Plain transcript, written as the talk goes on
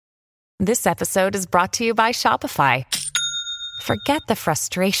This episode is brought to you by Shopify. Forget the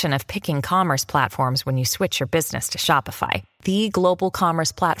frustration of picking commerce platforms when you switch your business to Shopify, the global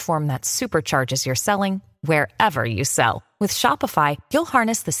commerce platform that supercharges your selling wherever you sell. With Shopify, you'll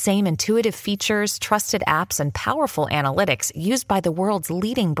harness the same intuitive features, trusted apps, and powerful analytics used by the world's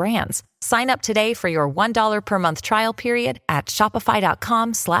leading brands. Sign up today for your $1 per month trial period at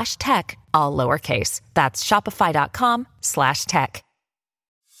shopify.com/tech, all lowercase. That's shopify.com/tech.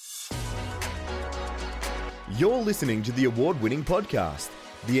 You're listening to the award-winning podcast,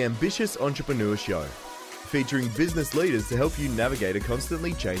 The Ambitious Entrepreneur Show, featuring business leaders to help you navigate a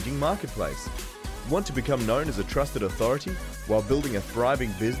constantly changing marketplace. Want to become known as a trusted authority while building a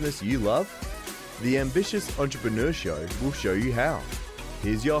thriving business you love? The Ambitious Entrepreneur Show will show you how.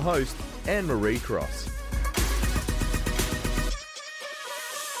 Here's your host, Anne-Marie Cross.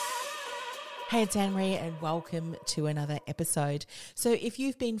 Hey, it's Anne-Marie and welcome to another episode. So if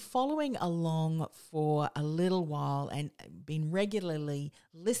you've been following along for a little while and been regularly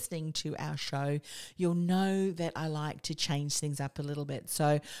listening to our show, you'll know that I like to change things up a little bit.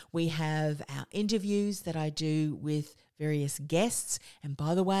 So we have our interviews that I do with various guests. And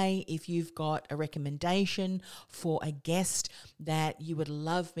by the way, if you've got a recommendation for a guest that you would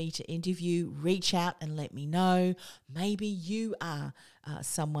love me to interview, reach out and let me know. Maybe you are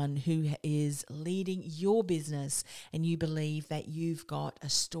someone who is leading your business and you believe that you've got a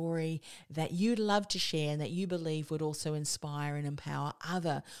story that you'd love to share and that you believe would also inspire and empower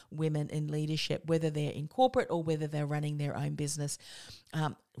other women in leadership, whether they're in corporate or whether they're running their own business.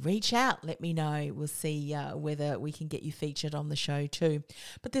 Reach out, let me know. We'll see whether we can get you featured on the show too.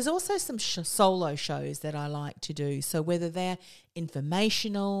 But there's also some solo shows that I like to do. So whether they're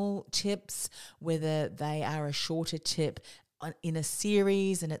informational tips, whether they are a shorter tip in a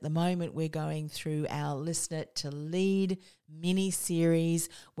series, and at the moment we're going through our Listener to Lead mini series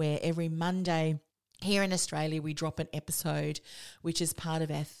where every Monday here in Australia, we drop an episode which is part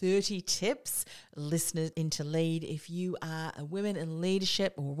of our 30 tips, Listeners into Lead. If you are a woman in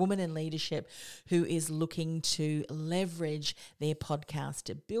leadership or a woman in leadership who is looking to leverage their podcast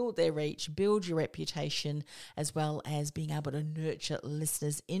to build their reach, build your reputation, as well as being able to nurture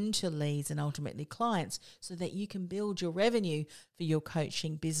listeners into leads and ultimately clients so that you can build your revenue for your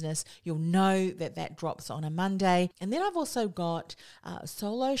coaching business, you'll know that that drops on a Monday. And then I've also got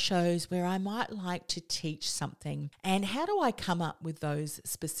solo shows where I might like to teach something. And how do I come up with those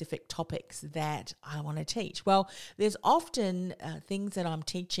specific topics that I want to teach? Well, there's often things that I'm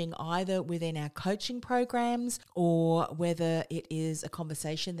teaching either within our coaching programs or whether it is a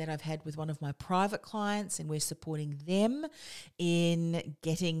conversation that I've had with one of my private clients and we're supporting them in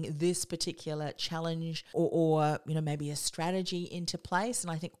getting this particular challenge or maybe a strategy into place.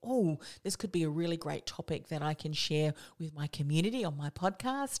 And I think, this could be a really great topic that I can share with my community on my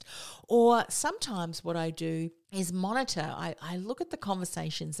podcast. Or sometimes what I do is monitor. I look at the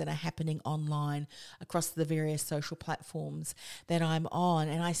conversations that are happening online across the various social platforms that I'm on,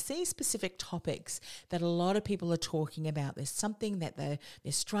 and I see specific topics that a lot of people are talking about. There's something that they're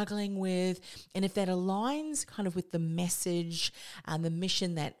struggling with, and if that aligns kind of with the message and the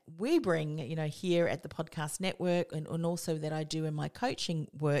mission that we bring, here at the Podcast Network and also that I do in my coaching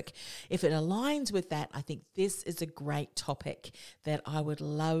work, if it aligns with that, I think this is a great topic that I would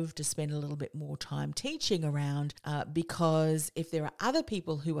love to spend a little bit more time teaching around. Because if there are other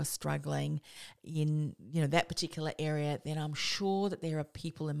people who are struggling in that particular area, then I'm sure that there are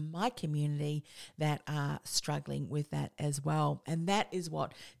people in my community that are struggling with that as well. And that is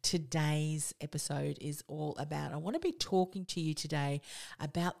what today's episode is all about. I want to be talking to you today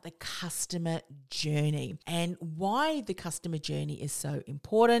about the customer journey and why the customer journey is so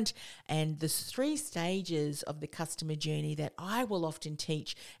important, and the 3 stages of the customer journey that I will often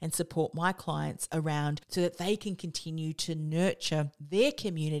teach and support my clients around so that they can continue to nurture their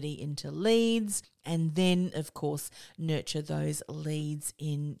community into leads and then, of course, nurture those leads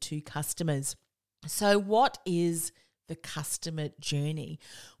into customers. So what is the customer journey?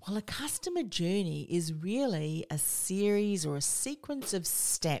 Well, a customer journey is really a series or a sequence of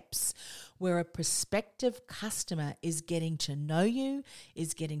steps where a prospective customer is getting to know you,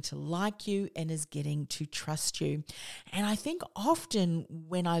 is getting to like you, and is getting to trust you. And I think often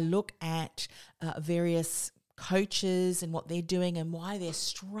when I look at various coaches and what they're doing and why they're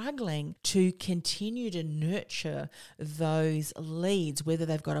struggling to continue to nurture those leads, whether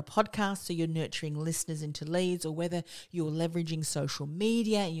they've got a podcast so you're nurturing listeners into leads, or whether you're leveraging social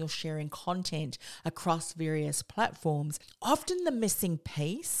media and you're sharing content across various platforms. Often the missing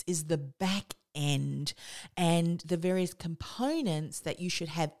piece is the back end, and the various components that you should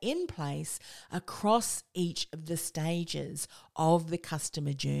have in place across each of the stages of the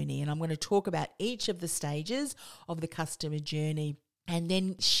customer journey. And I'm going to talk about each of the stages of the customer journey and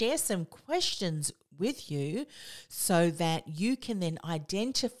then share some questions with you so that you can then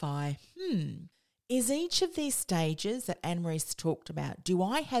identify, is each of these stages that Anne-Marie's talked about, do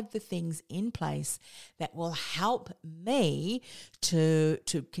I have the things in place that will help me to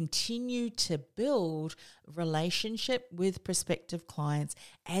continue to build relationship with prospective clients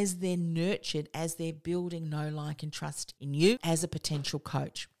as they're nurtured, as they're building know, like, and trust in you as a potential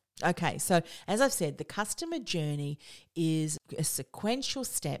coach? Okay, so as I've said, the customer journey is a sequential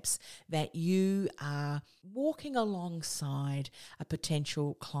steps that you are walking alongside a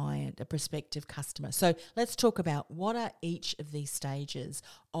potential client, a prospective customer. So let's talk about what are each of these stages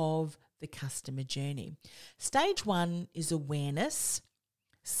of the customer journey. Stage 1 is awareness.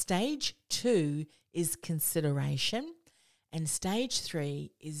 Stage 2 is consideration. And stage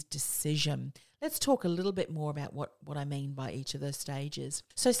 3 is decision. Let's talk a little bit more about what I mean by each of those stages.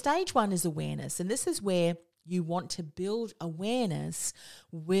 So stage 1 is awareness, and this is where you want to build awareness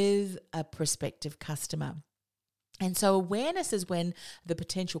with a prospective customer. And so awareness is when the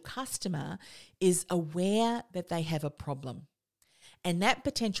potential customer is aware that they have a problem. And that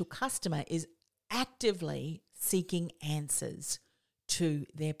potential customer is actively seeking answers to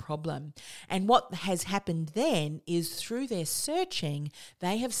their problem. And what has happened then is through their searching,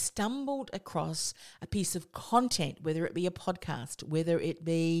 they have stumbled across a piece of content, whether it be a podcast, whether it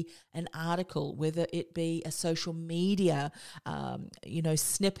be an article, whether it be a social media,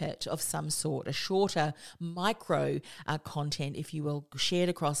 snippet of some sort, a shorter micro content, if you will, shared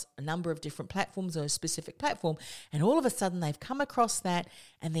across a number of different platforms or a specific platform. And all of a sudden they've come across that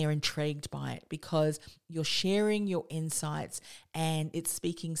and they're intrigued by it because you're sharing your insights and it's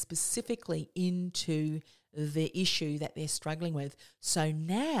speaking specifically into the issue that they're struggling with. So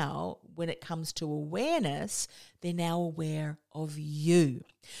now when it comes to awareness, they're now aware of you.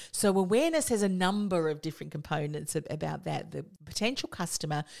 So awareness has a number of different components about that. The potential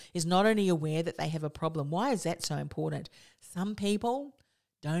customer is not only aware that they have a problem. Why is that so important? Some people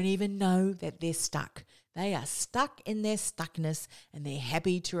don't even know that they're stuck. They are stuck in their stuckness and they're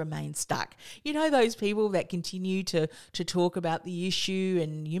happy to remain stuck. You know, those people that continue to talk about the issue,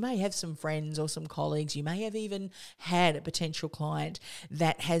 and you may have some friends or some colleagues, you may have even had a potential client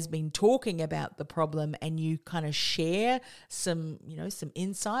that has been talking about the problem, and you kind of share some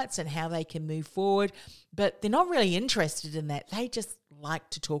insights and how they can move forward, but they're not really interested in that. They just like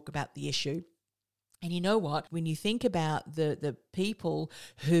to talk about the issue. And you know what? When you think about the people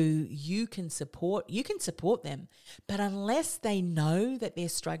who you can support them. But unless they know that they're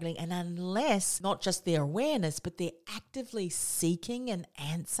struggling, and unless not just their awareness, but they're actively seeking an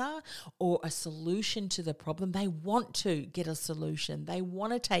answer or a solution to the problem, they want to get a solution. They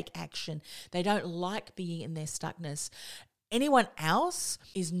want to take action. They don't like being in their stuckness. Anyone else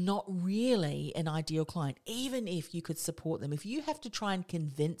is not really an ideal client, even if you could support them. If you have to try and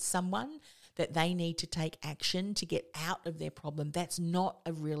convince someone that they need to take action to get out of their problem, that's not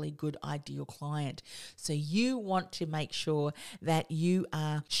a really good ideal client. So you want to make sure that you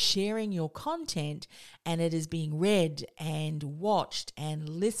are sharing your content and it is being read and watched and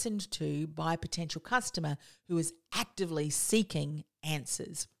listened to by a potential customer who is actively seeking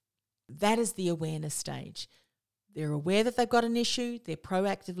answers. That is the awareness stage. They're aware that they've got an issue, they're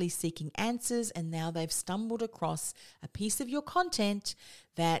proactively seeking answers, and now they've stumbled across a piece of your content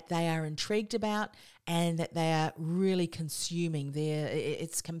that they are intrigued about and that they are really consuming.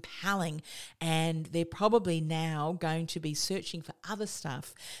 It's compelling, and they're probably now going to be searching for other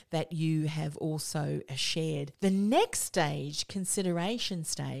stuff that you have also shared. The next stage, consideration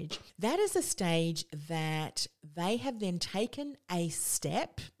stage, that is a stage that they have then taken a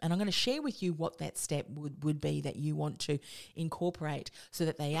step, and I'm going to share with you what that step would be that you want to incorporate so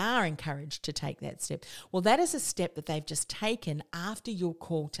that they are encouraged to take that step. Well, that is a step that they've just taken after your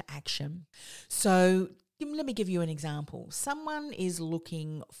call to action. So let me give you an example. Someone is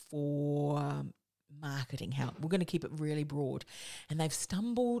looking for marketing help. We're going to keep it really broad. And they've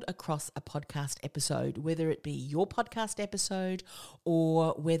stumbled across a podcast episode, whether it be your podcast episode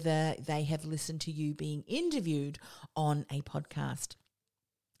or whether they have listened to you being interviewed on a podcast.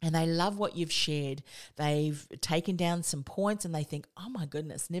 And they love what you've shared. They've taken down some points and they think, oh my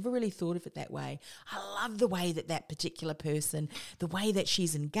goodness, never really thought of it that way. I love the way that particular person, the way that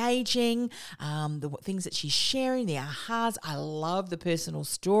she's engaging, the things that she's sharing, the ahas. I love the personal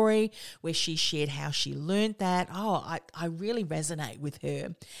story where she shared how she learned that. Oh, I really resonate with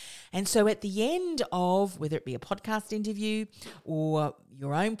her. And so at the end of, whether it be a podcast interview or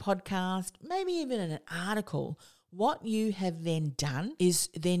your own podcast, maybe even an article, what you have then done is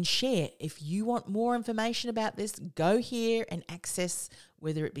then share. If you want more information about this, go here and access,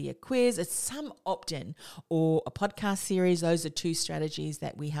 whether it be a quiz, it's some opt-in, or a podcast series. Those are two strategies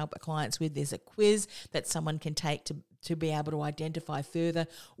that we help our clients with. There's a quiz that someone can take to be able to identify further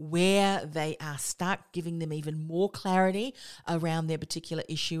where they are stuck, giving them even more clarity around their particular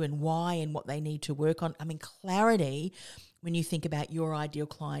issue and why and what they need to work on. I mean, clarity, when you think about your ideal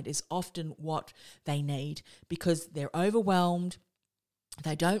client, is often what they need because they're overwhelmed.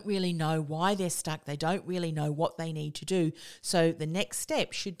 They don't really know why they're stuck. They don't really know what they need to do. So the next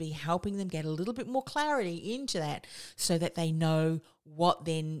step should be helping them get a little bit more clarity into that so that they know what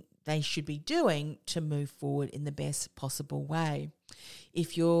then they should be doing to move forward in the best possible way.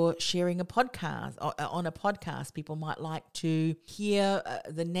 If you're sharing a podcast, on a podcast, people might like to hear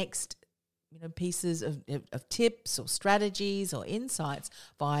the next pieces of tips or strategies or insights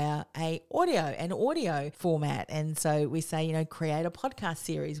via an audio format. And so we say, create a podcast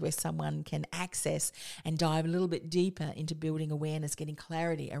series where someone can access and dive a little bit deeper into building awareness, getting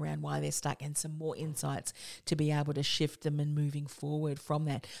clarity around why they're stuck and some more insights to be able to shift them and moving forward from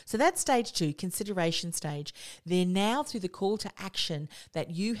that. So that's stage 2, consideration stage. They're now through the call to action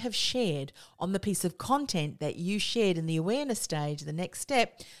that you have shared on the piece of content that you shared in the awareness stage. The next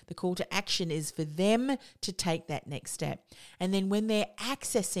step, the call to action is for them to take that next step. And then when they're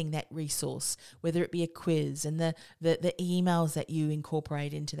accessing that resource, whether it be a quiz and the emails that you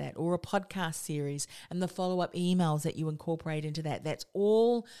incorporate into that, or a podcast series and the follow-up emails that you incorporate into that, that's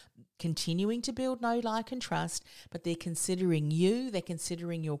all continuing to build know, like, and trust, but they're considering you, they're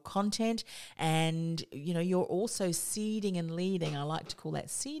considering your content, and you're also seeding and leading. I like to call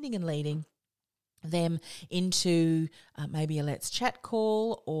that seeding and leading them into maybe a Let's Chat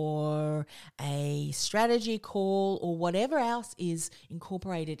call or a strategy call or whatever else is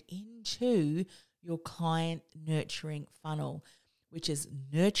incorporated into your client nurturing funnel, which is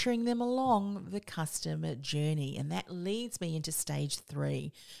nurturing them along the customer journey. And that leads me into stage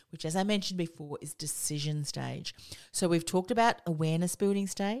 3, which, as I mentioned before, is decision stage. So we've talked about awareness building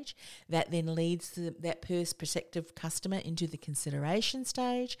stage. That then leads to that prospective customer into the consideration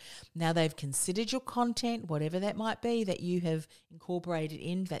stage. Now they've considered your content, whatever that might be that you have incorporated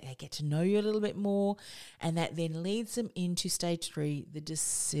in, that they get to know you a little bit more. And that then leads them into stage 3, the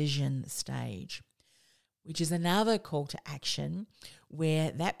decision stage, which is another call to action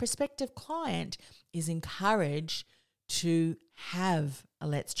where that prospective client is encouraged to have a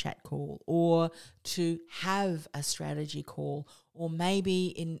Let's Chat call or to have a strategy call, or maybe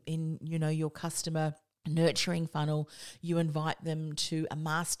in your customer nurturing funnel, you invite them to a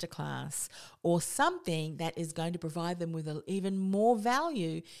masterclass or something that is going to provide them with even more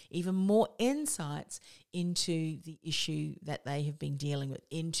value, even more insights into the issue that they have been dealing with,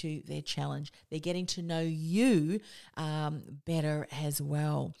 into their challenge. They're getting to know you better as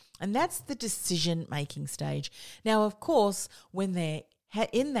well. And that's the decision-making stage. Now, of course, when they're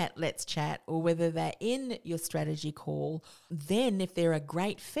in that Let's Chat, or whether they're in your strategy call, then if they're a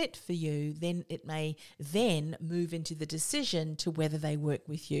great fit for you, then it may then move into the decision to whether they work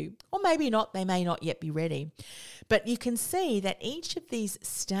with you. Or maybe not, they may not yet be ready. But you can see that each of these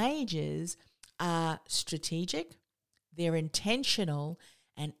stages are strategic, they're intentional,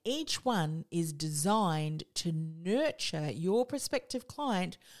 and each one is designed to nurture your prospective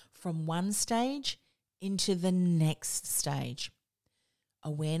client from one stage into the next stage.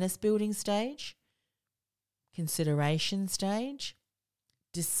 Awareness building stage, consideration stage,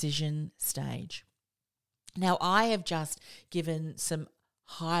 decision stage. Now, I have just given some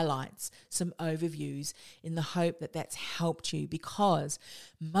highlights, some overviews in the hope that that's helped you, because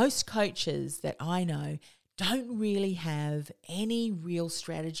most coaches that I know don't really have any real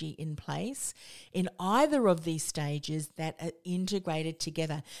strategy in place in either of these stages that are integrated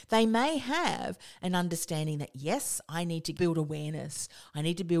together. They may have an understanding that, yes, I need to build awareness, I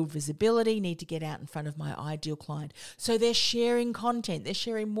need to build visibility, need to get out in front of my ideal client. So they're sharing content, they're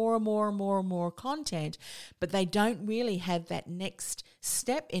sharing more and more and more and more content, but they don't really have that next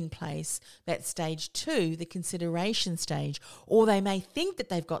step in place, that stage 2, the consideration stage, or they may think that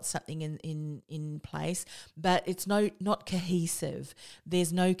they've got something in place, but it's not cohesive.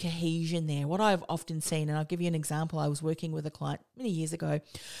 There's no cohesion there. What I've often seen, and I'll give you an example, I was working with a client many years ago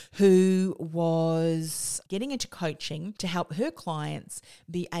who was getting into coaching to help her clients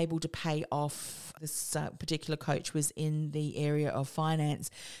be able to pay off. This particular coach was in the area of finance,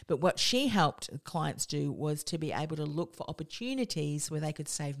 but what she helped clients do was to be able to look for opportunities where they could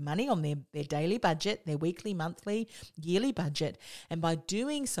save money on their daily budget, their weekly, monthly, yearly budget, and by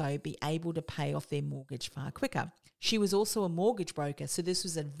doing so be able to pay off their mortgage far quicker. She was also a mortgage broker, so this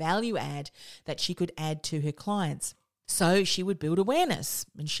was a value add that she could add to her clients. So she would build awareness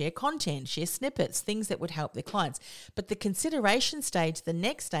and share content, share snippets, things that would help their clients. But the consideration stage, the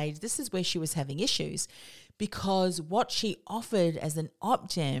next stage, this is where she was having issues, because what she offered as an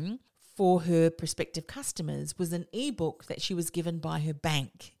opt-in for her prospective customers was an ebook that she was given by her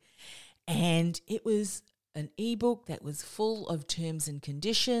bank. And it was an ebook that was full of terms and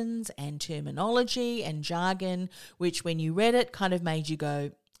conditions and terminology and jargon, which when you read it kind of made you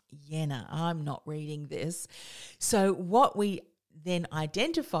go, yeah, no, I'm not reading this. So what we then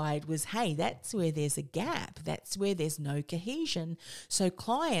identified was, hey, that's where there's a gap. That's where there's no cohesion. So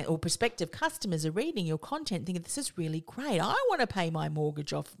client or prospective customers are reading your content thinking, this is really great. I want to pay my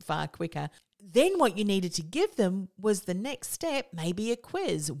mortgage off far quicker. Then what you needed to give them was the next step, maybe a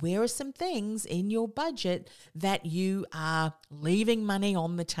quiz. Where are some things in your budget that you are leaving money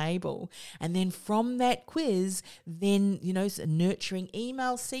on the table? And then from that quiz, then, a nurturing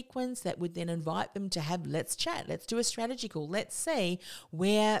email sequence that would then invite them to have, let's chat, let's do a strategy call. Let's see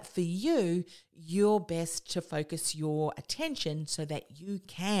where for you, you're best to focus your attention so that you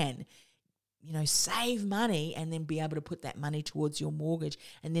can save money and then be able to put that money towards your mortgage.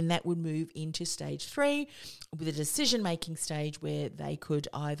 And then that would move into stage 3 with a decision-making stage where they could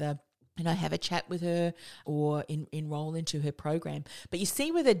either have a chat with her or enroll into her program. But you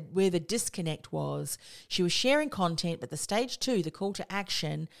see where the disconnect was. She was sharing content, but the stage 2, the call to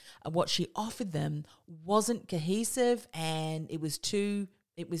action, what she offered them wasn't cohesive, and it was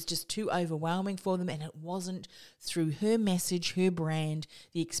just too overwhelming for them, and it wasn't through her message, her brand,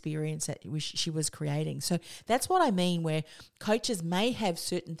 the experience that she was creating. So that's what I mean, where coaches may have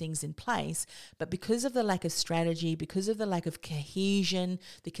certain things in place, but because of the lack of strategy, because of the lack of cohesion,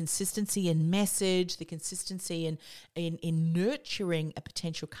 the consistency in message, the consistency in nurturing a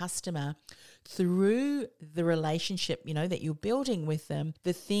potential customer through the relationship, that you're building with them,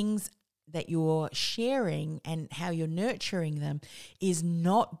 the things that you're sharing and how you're nurturing them is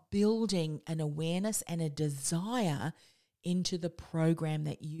not building an awareness and a desire into the program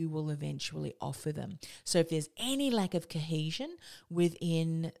that you will eventually offer them. So if there's any lack of cohesion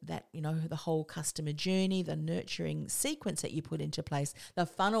within that, the whole customer journey, the nurturing sequence that you put into place, the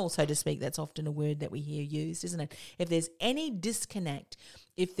funnel, so to speak, that's often a word that we hear used, isn't it? If there's any disconnect,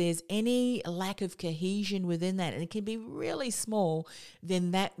 if there's any lack of cohesion within that, and it can be really small, then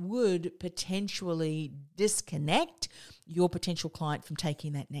that would potentially disconnect your potential client from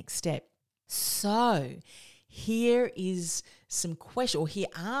taking that next step. So here are some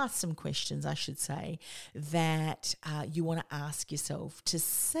questions, I should say, that you want to ask yourself to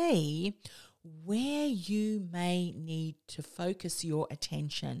see where you may need to focus your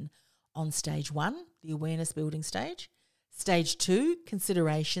attention on stage 1, the awareness building stage. Stage 2,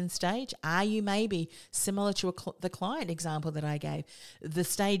 consideration stage. Are you maybe similar to the client example that I gave? The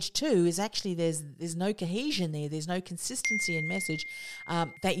stage 2 is actually there's no cohesion there. There's no consistency in message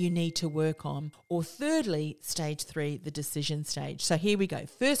that you need to work on. Or thirdly, stage 3, the decision stage. So here we go.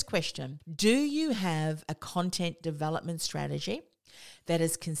 First question, do you have a content development strategy that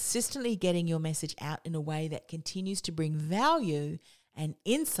is consistently getting your message out in a way that continues to bring value and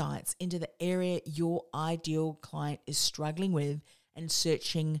insights into the area your ideal client is struggling with and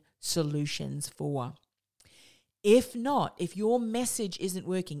searching solutions for? If not, if your message isn't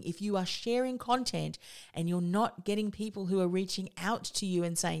working, if you are sharing content and you're not getting people who are reaching out to you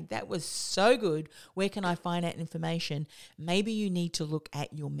and saying, that was so good, where can I find out information? Maybe you need to look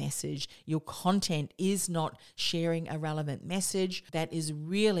at your message. Your content is not sharing a relevant message that is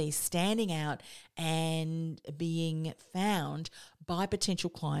really standing out and being found by potential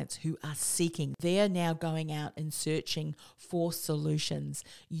clients who are seeking. They're now going out and searching for solutions.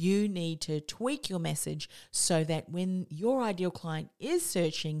 You need to tweak your message so that when your ideal client is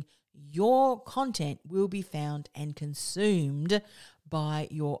searching, your content will be found and consumed by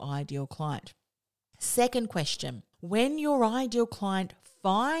your ideal client. Second question, when your ideal client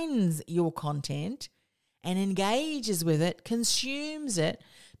finds your content and engages with it, consumes it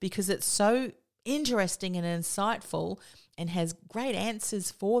because it's so interesting and insightful and has great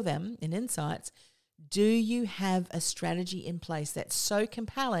answers for them and insights, Do you have a strategy in place that's so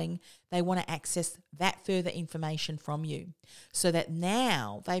compelling they want to access that further information from you, so that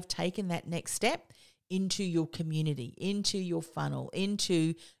now they've taken that next step into your community, into your funnel,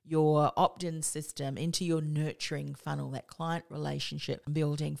 into your opt-in system, into your nurturing funnel, that client relationship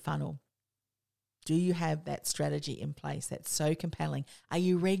building funnel? Do you have that strategy in place that's so compelling? Are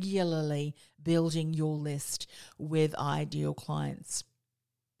you regularly building your list with ideal clients?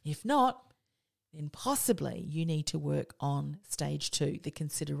 If not, then possibly you need to work on stage 2, the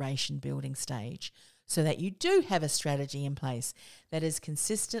consideration building stage, so that you do have a strategy in place that is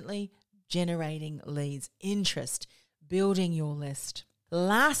consistently generating leads, interest, building your list.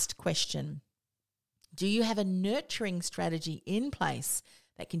 Last question, do you have a nurturing strategy in place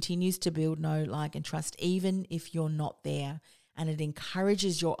that continues to build know, like, and trust even if you're not there? And it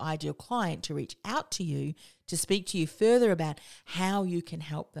encourages your ideal client to reach out to you to speak to you further about how you can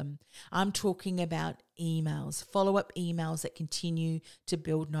help them. I'm talking about emails, follow-up emails that continue to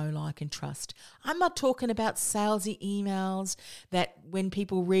build know, like, and trust. I'm not talking about salesy emails that when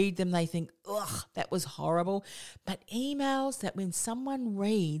people read them, they think, ugh, that was horrible. But emails that when someone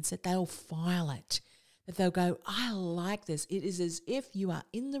reads that, they'll file it, that they'll go, I like this. It is as if you are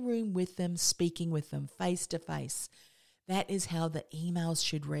in the room with them, speaking with them face to face. That is how the emails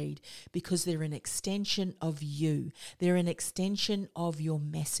should read, because they're an extension of you. They're an extension of your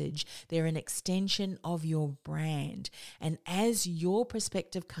message. They're an extension of your brand. And as your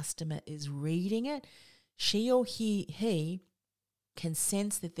prospective customer is reading it, she or he can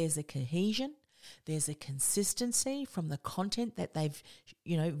sense that there's a cohesion, there's a consistency from the content that they've,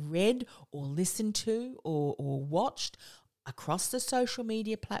 read or listened to or watched across the social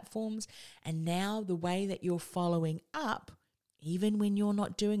media platforms, and now the way that you're following up, even when you're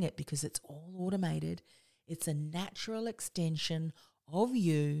not doing it because it's all automated, it's a natural extension of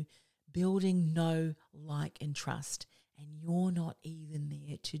you building know, like, and trust, and you're not even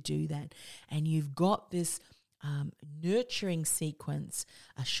there to do that. And you've got this nurturing sequence,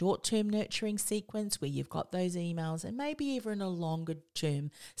 a short-term nurturing sequence where you've got those emails, and maybe even a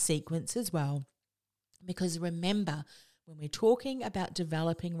longer-term sequence as well, because remember, when we're talking about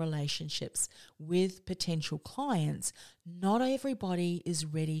developing relationships with potential clients, not everybody is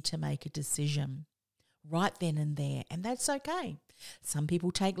ready to make a decision right then and there, and that's okay. Some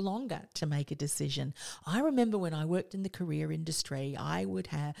people take longer to make a decision. I remember when I worked in the career industry, I would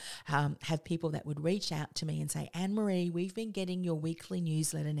have people that would reach out to me and say, Anne-Marie, we've been getting your weekly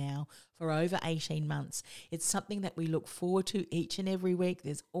newsletter now for over 18 months. It's something that we look forward to each and every week.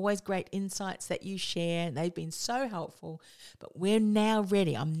 There's always great insights that you share, and they've been so helpful. But we're now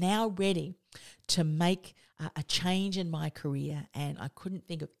ready. I'm now ready to make a change in my career, and I couldn't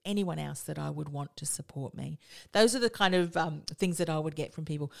think of anyone else that I would want to support me. Those are the kind of things that I would get from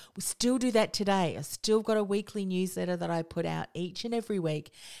people. We still do that today. I still got a weekly newsletter that I put out each and every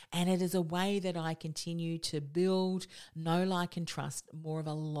week, and it is a way that I continue to build know, like, and trust, more of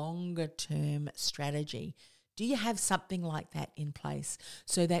a longer term strategy. Do you have something like that in place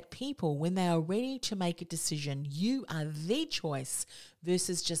so that people, when they are ready to make a decision, you are the choice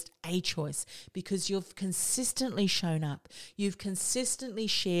versus just a choice, because you've consistently shown up. You've consistently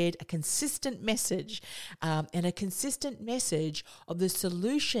shared a consistent message and a consistent message of the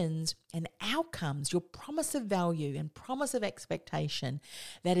solutions and outcomes, your promise of value and promise of expectation.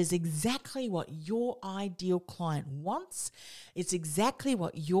 That is exactly what your ideal client wants. It's exactly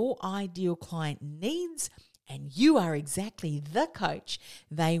what your ideal client needs. And you are exactly the coach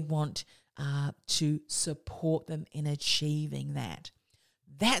they want to support them in achieving that.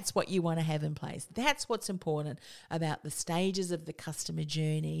 That's what you want to have in place. That's what's important about the stages of the customer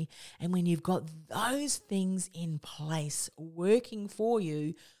journey. And when you've got those things in place working for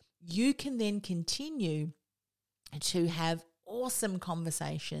you, you can then continue to have awesome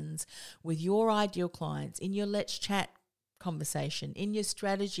conversations with your ideal clients in your Let's Chat conversation, in your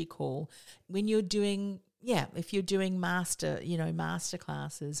strategy call, when you're doing if you're doing master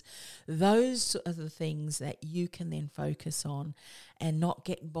classes. Those are the things that you can then focus on and not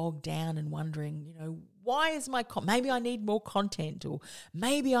get bogged down and wondering, why is maybe I need more content, or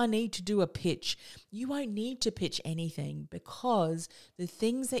maybe I need to do a pitch. You won't need to pitch anything, because the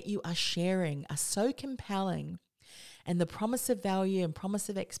things that you are sharing are so compelling, and the promise of value and promise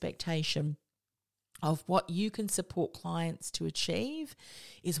of expectation of what you can support clients to achieve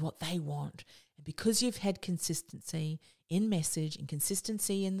is what they want. Because you've had consistency in message and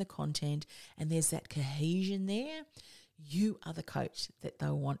consistency in the content, and there's that cohesion there, you are the coach that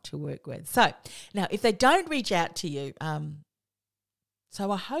they'll want to work with. So now, if they don't reach out to you, So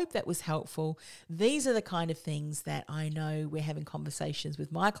I hope that was helpful. These are the kind of things that I know we're having conversations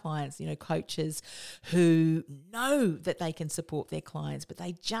with my clients, coaches who know that they can support their clients, but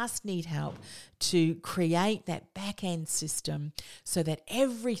they just need help to create that back-end system so that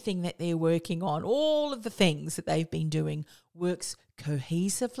everything that they're working on, all of the things that they've been doing, works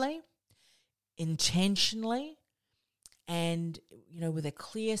cohesively, intentionally, and with a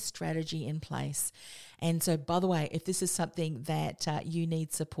clear strategy in place. And so, by the way, if this is something that you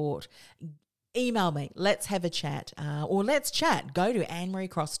need support, email me. Let's have a chat, or let's chat. Go to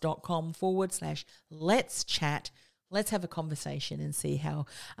annemariecross.com/let's chat. Let's have a conversation and see how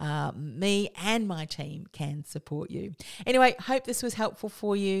me and my team can support you. Anyway, hope this was helpful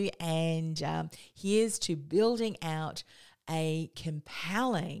for you. And here's to building out a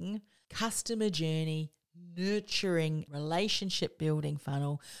compelling customer journey, nurturing relationship building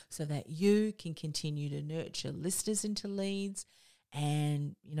funnel so that you can continue to nurture listeners into leads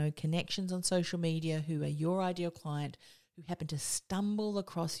and, connections on social media who are your ideal client, who happen to stumble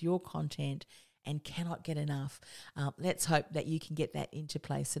across your content and cannot get enough. Let's hope that you can get that into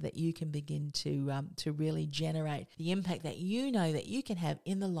place so that you can begin to really generate the impact that you know that you can have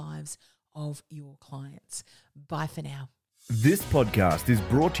in the lives of your clients. Bye for now. This podcast is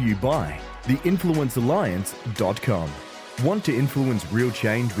brought to you by theinfluencealliance.com. Want to influence real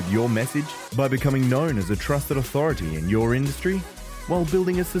change with your message by becoming known as a trusted authority in your industry while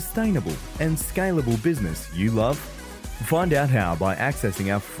building a sustainable and scalable business you love? Find out how by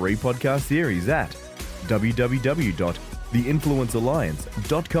accessing our free podcast series at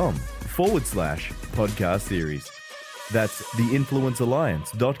www.theinfluencealliance.com/podcast series. That's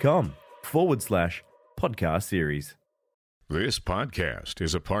theinfluencealliance.com/podcast series. This podcast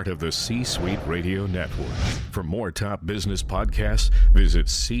is a part of the C-Suite Radio Network. For more top business podcasts, visit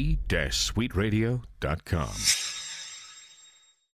c-suiteradio.com.